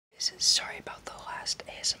guys, sorry about the last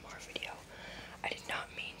ASMR video. I did not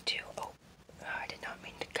mean to,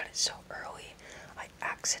 cut it so early. I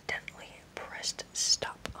accidentally pressed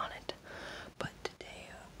stop on it. But today,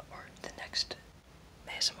 or the next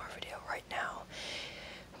ASMR video right now,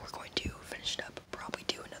 we're going to finish it up, probably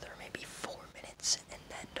do another maybe 4 minutes, and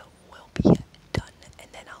then we'll be done. And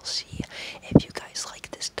then I'll see if you guys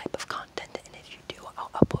like this type of content, and if you do,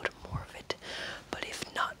 I'll upload more of it. But if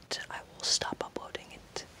not, I will stop uploading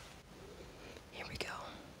it. Here we go.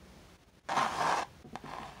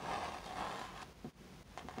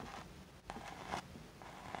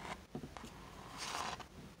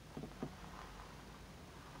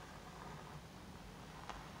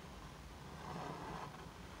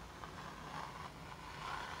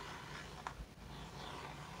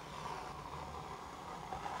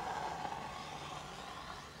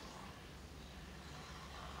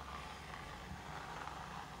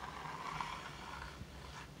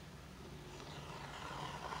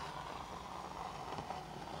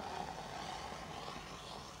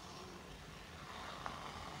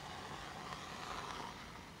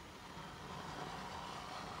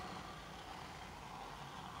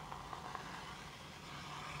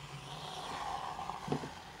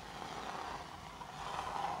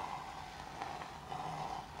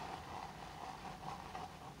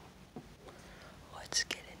 Let's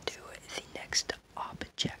get into the next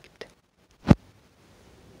object.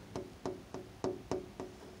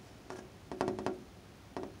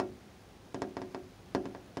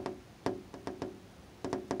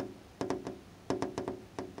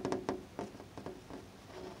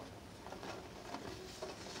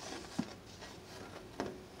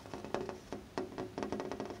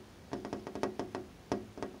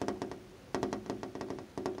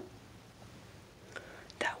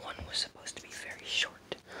 That one was supposed to be very short.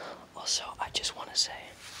 Also, I just want to say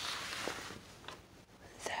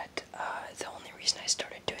that the only reason I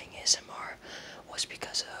started doing ASMR was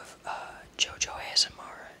because of JoJo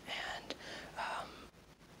ASMR and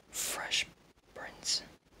Fresh Prince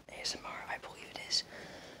ASMR, I believe it is.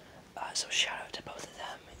 So shout out to both of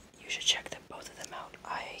them. You should check both of them out.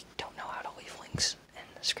 I don't know how to leave links in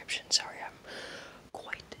the description. Sorry, I'm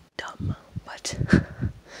quite dumb, but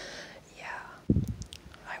yeah,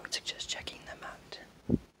 I would suggest checking them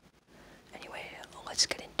out. Anyway, let's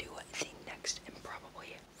get into the next and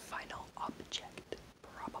probably final object.